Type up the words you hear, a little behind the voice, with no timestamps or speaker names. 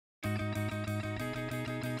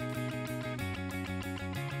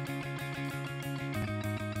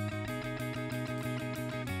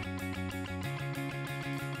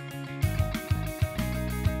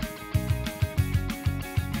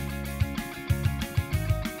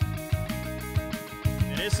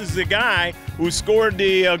This is the guy who scored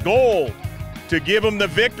the goal to give him the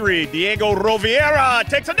victory. Diego Roviera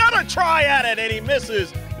takes another try at it, and he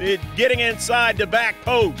misses it, getting inside the back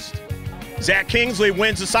post. Zach Kingsley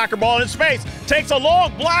wins the soccer ball in space, takes a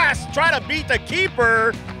long blast, try to beat the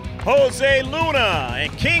keeper, Jose Luna,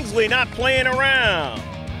 and Kingsley not playing around.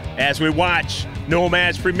 As we watch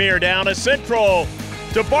Nomads premiere down to Central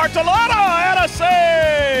to Bartolona, and a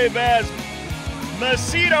save as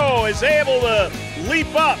Macedo is able to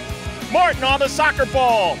leap up. Martin on the soccer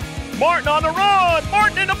ball. Martin on the run.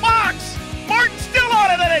 Martin in the box. Martin still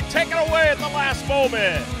on it, and they take it away at the last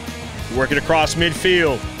moment. Working across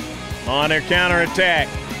midfield on their counterattack.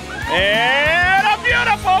 And a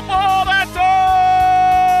beautiful ball. That's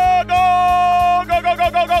a goal. Go, go,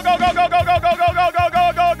 go, go, go, go, go, go, go, go, go, go, go,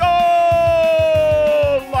 go, go, go.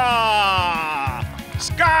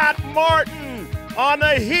 Scott Martin on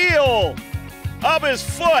the heel of his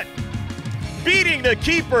foot, beating the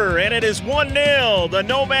keeper, and it is 1-0. The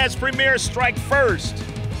Nomads premier strike first.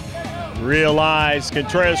 Realized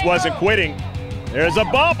Contreras wasn't quitting. There's a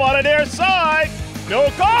bump on the near side. No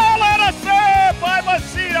call, and a save by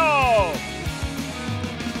Macedo.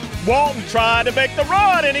 Walton tried to make the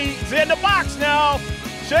run, and he's in the box now.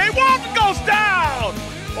 Shane Walton goes down.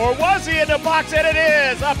 Or was he in the box? And it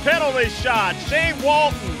is a penalty shot. Shane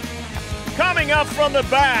Walton coming up from the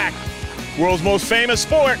back. World's most famous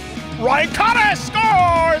sport. Ryan Cotter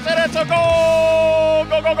scores, and it's a goal!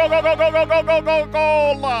 Go, go, go, go, go, go, go, go, go, go,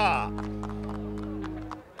 goal!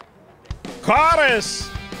 Cotter,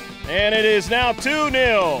 and it is now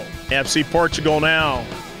 2-0. FC Portugal now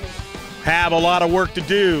have a lot of work to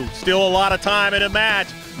do. Still a lot of time in the match,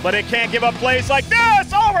 but it can't give up plays like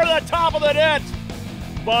this over the top of the net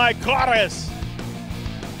by Cotter.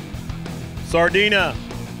 Sardina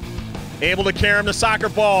able to carry him the soccer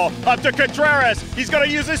ball up to Contreras. He's going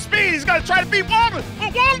to use his speed. He's going to try to beat Walton.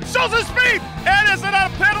 But Walton shows his speed. And is it a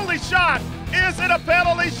penalty shot? Is it a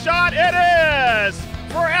penalty shot? It is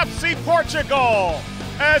for FC Portugal.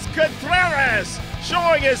 As Contreras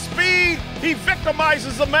showing his speed, he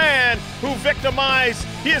victimizes the man who victimized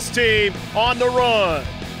his team on the run.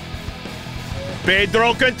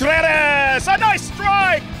 Pedro Contreras, a nice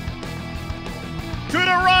strike to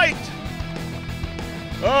the right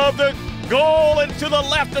of the goal and to the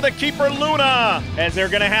left of the keeper, Luna, as they're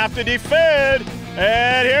going to have to defend.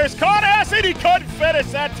 And here's Cotter, and he couldn't finish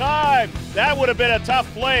that time. That would have been a tough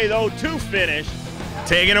play, though, to finish.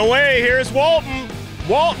 Taken away, here's Walton.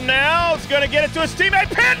 Walton now is going to get it to his teammate,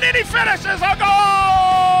 Penn, and he finishes a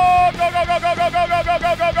goal! Go, go, go, go, go, go, go, go,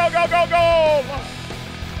 go, go, go, go, go, go!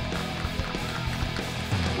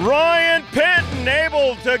 Ryan Penton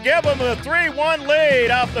able to give him a 3-1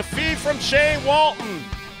 lead off the feed from Shane Walton.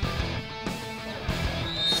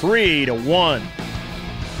 3-1.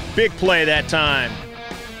 Big play that time.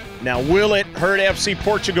 Now, will it hurt FC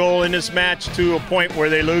Portugal in this match to a point where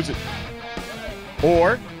they lose it?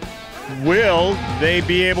 Or will they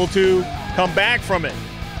be able to come back from it?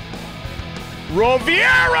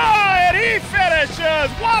 Roviera, and he finishes.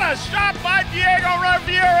 What a shot by Diego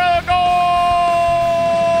Roviera. Goal!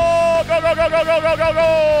 Go, go, go, go, go, go, go,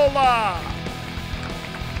 goal!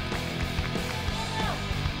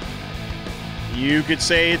 You could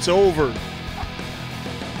say it's over.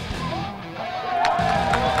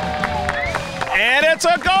 And it's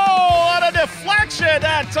a goal on a deflection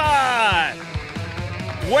that time.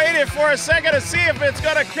 Waited for a second to see if it's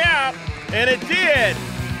going to count, and it did.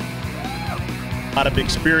 A lot of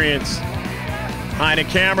experience behind the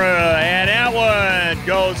camera, and that one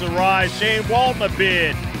goes awry. Shane Walton a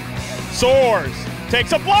bit. Soars,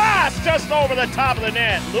 takes a blast just over the top of the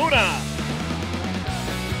net. Luna.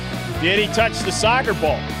 Did he touch the soccer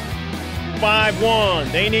ball?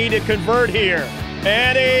 5-1. They need to convert here.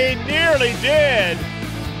 And he nearly did.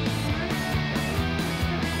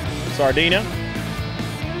 Sardina.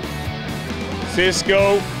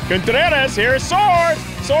 Cisco Contreras. Here's Soares.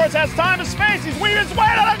 Soares has time and space. He's weaving his way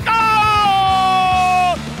to the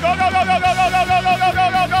goal! Go, go, go, go, go, go, go, go, go, go, go,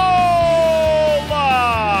 go, go!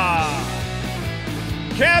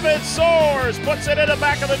 Kevin Soares puts it in the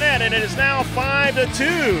back of the net, and it is now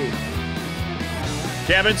 5-2.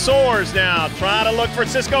 Kevin Soares now trying to look for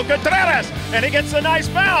Cisco Contreras, and he gets a nice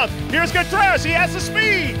bounce. Here's Contreras, he has the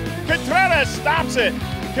speed. Contreras stops it.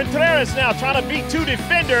 Contreras now trying to beat two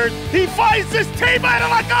defenders. He finds his teammate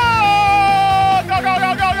and a goal! Go, go,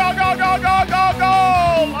 go, go, go, go, go, go, go, go!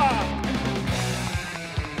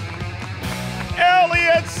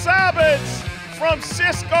 Elliot Sabitz from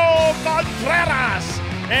Cisco Contreras,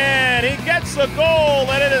 and he gets the goal,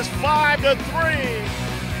 and it is 5-3.